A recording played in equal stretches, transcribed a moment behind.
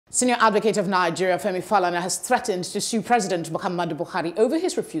Senior advocate of Nigeria, Femi Falana, has threatened to sue President Muhammadu Buhari over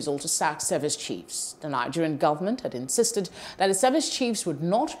his refusal to sack service chiefs. The Nigerian government had insisted that the service chiefs would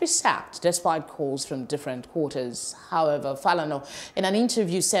not be sacked despite calls from different quarters. However, Falana, in an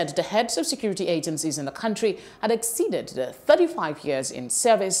interview, said the heads of security agencies in the country had exceeded the 35 years in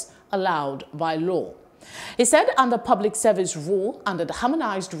service allowed by law. He said under public service rule, under the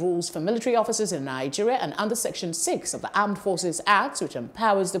harmonized rules for military officers in Nigeria and under Section 6 of the Armed Forces Act, which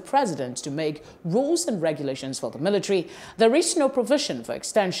empowers the president to make rules and regulations for the military, there is no provision for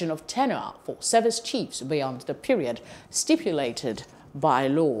extension of tenure for service chiefs beyond the period stipulated by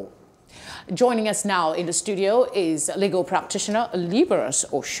law. Joining us now in the studio is legal practitioner Liborous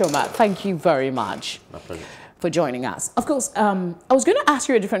Oshoma. Thank you very much. My pleasure. For joining us. Of course, I was going to ask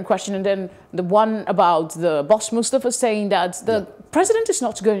you a different question, and then the one about the boss Mustafa saying that the president is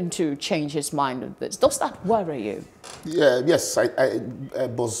not going to change his mind on this. Does that worry you? Yes.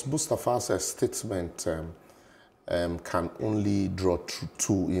 Boss Mustafa's statement can only draw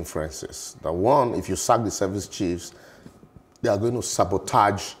two inferences. The one, if you sack the service chiefs, they are going to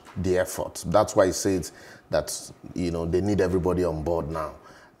sabotage the effort. That's why he says that they need everybody on board now,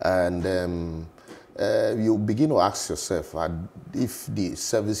 and you begin to ask yourself if the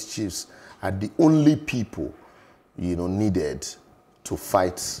service chiefs are the only people, needed to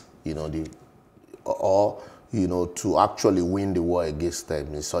fight, to actually win the war against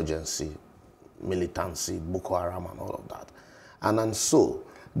insurgency, militancy, Boko Haram, and all of that. And so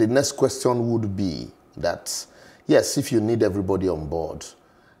the next question would be that, yes, if you need everybody on board,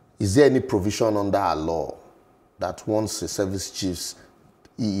 is there any provision under our law that once the service chiefs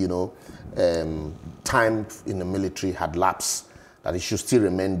time in the military had lapsed, that he should still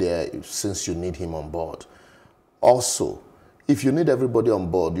remain there since you need him on board? Also, if you need everybody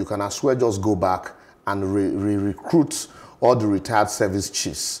on board, you can as well just go back and recruit all the retired service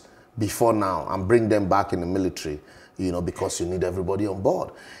chiefs before now and bring them back in the military, because you need everybody on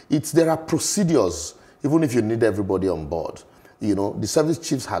board. There are procedures, even if you need everybody on board. The service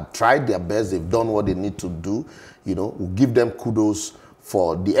chiefs had tried their best, they've done what they need to do, we'll give them kudos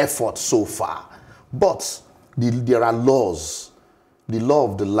for the effort so far. But there are laws. The law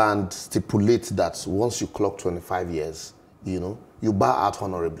of the land stipulates that once you clock 25 years, you bow out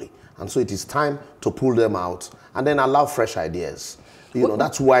honorably. And so it is time to pull them out and then allow fresh ideas.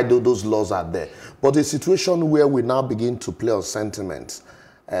 That's why those laws are there. But a situation where we now begin to play on sentiment,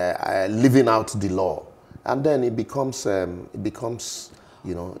 living out the law, and then it becomes a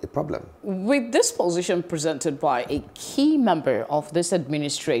problem. With this position presented by a key member of this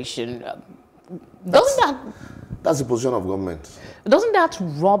administration, that's the position of government. Doesn't that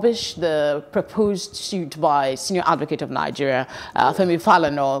rubbish the proposed suit by senior advocate of Nigeria, Femi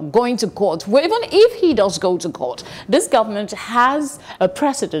Falana, going to court? Well, even if he does go to court, this government has a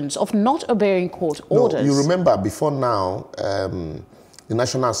precedent of not obeying court orders. You remember before now, the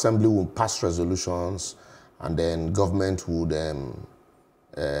National Assembly would pass resolutions, and then government would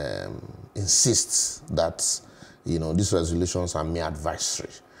insist that these resolutions are mere advisory.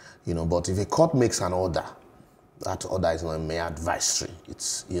 But if a court makes an order, that order is not mere advisory.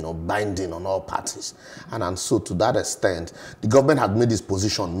 It's binding on all parties. And so to that extent, the government had made its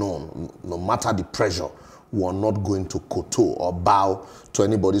position known. No matter the pressure, we are not going to kowtow or bow to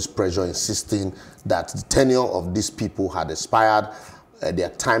anybody's pressure insisting that the tenure of these people had expired. Their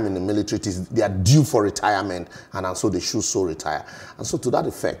time in the military, they are due for retirement, and so they should so retire. And so to that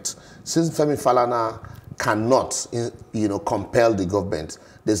effect, since Femi Falana cannot, compel the government,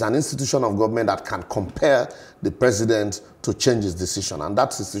 there's an institution of government that can compel the president to change his decision, and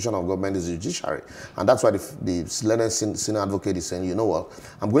that institution of government is the judiciary. And that's why the learned senior advocate is saying,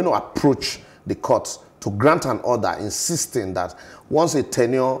 I'm going to approach the court to grant an order insisting that once a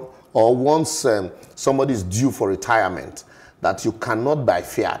tenure or once somebody is due for retirement, that you cannot by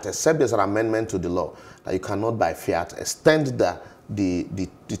fiat, except there's an amendment to the law, that you cannot by fiat extend the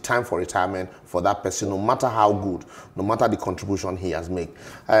time for retirement for that person, no matter how good, no matter the contribution he has made.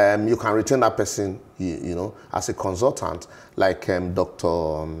 You can retain that person, as a consultant, like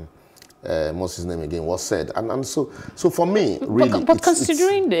Dr. What's his name again, was said. And so for me, really... But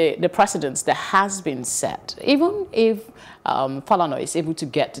considering the precedents that has been set, even if Falana is able to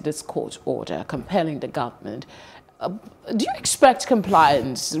get to this court order compelling the government, do you expect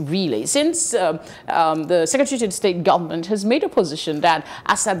compliance, really, since the Secretary of State government has made a position that,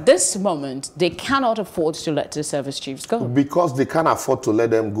 as at this moment, they cannot afford to let the service chiefs go? Because they can't afford to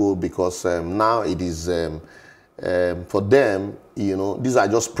let them go, because now it is, for them, these are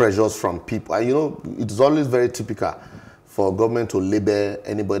just pressures from people. And, it is always very typical for government to label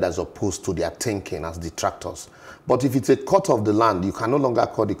anybody that's opposed to their thinking as detractors. But if it's a court of the land, you can no longer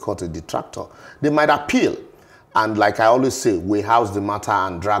call the court a detractor. They might appeal. And like I always say, we house the matter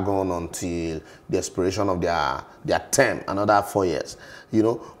and drag on until the expiration of their term, another 4 years, you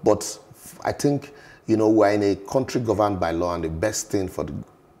know. But I think, you know, we're in a country governed by law, and the best thing for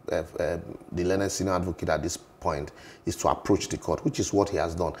the learned senior advocate at this point is to approach the court, which is what he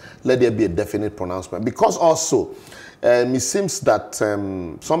has done. Let there be a definite pronouncement. Because also, it seems that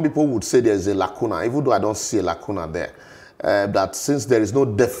some people would say there's a lacuna, even though I don't see a lacuna there. That since there is no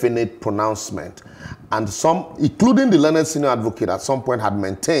definite pronouncement, and some, including the learned senior advocate, at some point had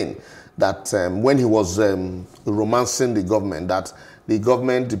maintained that when he was romancing the government, that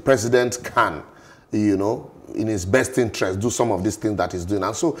the president can, you know, in his best interest, do some of these things that he's doing.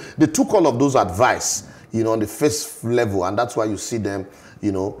 And so they took all of those advice, you know, on the first level, and that's why you see them,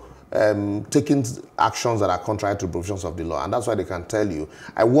 you know, taking actions that are contrary to provisions of the law. And that's why they can tell you.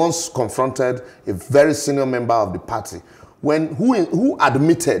 I once confronted a very senior member of the party who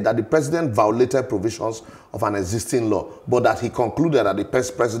admitted that the president violated provisions of an existing law, but that he concluded that the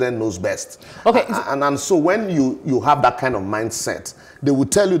president knows best. Okay. And so when you have that kind of mindset, they will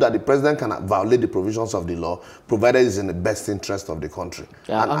tell you that the president can violate the provisions of the law, provided it's in the best interest of the country.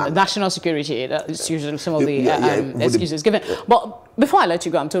 Yeah, national security, that's usually some of the excuses given. But before I let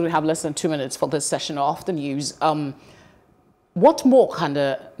you go, I'm told we have less than 2 minutes for this session of the news. What more can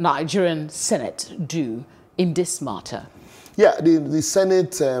the Nigerian Senate do in this matter? Yeah, the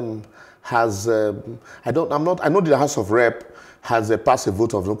Senate has, I know the House of Rep has passed a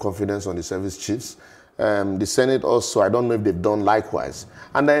vote of no confidence on the service chiefs. The Senate also, I don't know if they've done likewise.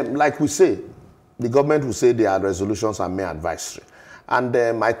 And like we say, the government will say their resolutions are mere advisory. And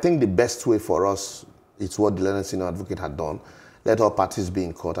I think the best way for us is what the learned senior advocate had done. Let all parties be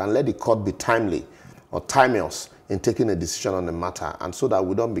in court, and let the court be timely or timeous in taking a decision on the matter, and so that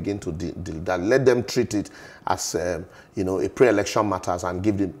we don't begin to let them treat it as you know, a pre-election matters, and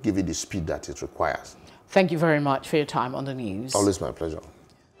give it the speed that it requires. Thank you very much for your time on the news. Always my pleasure.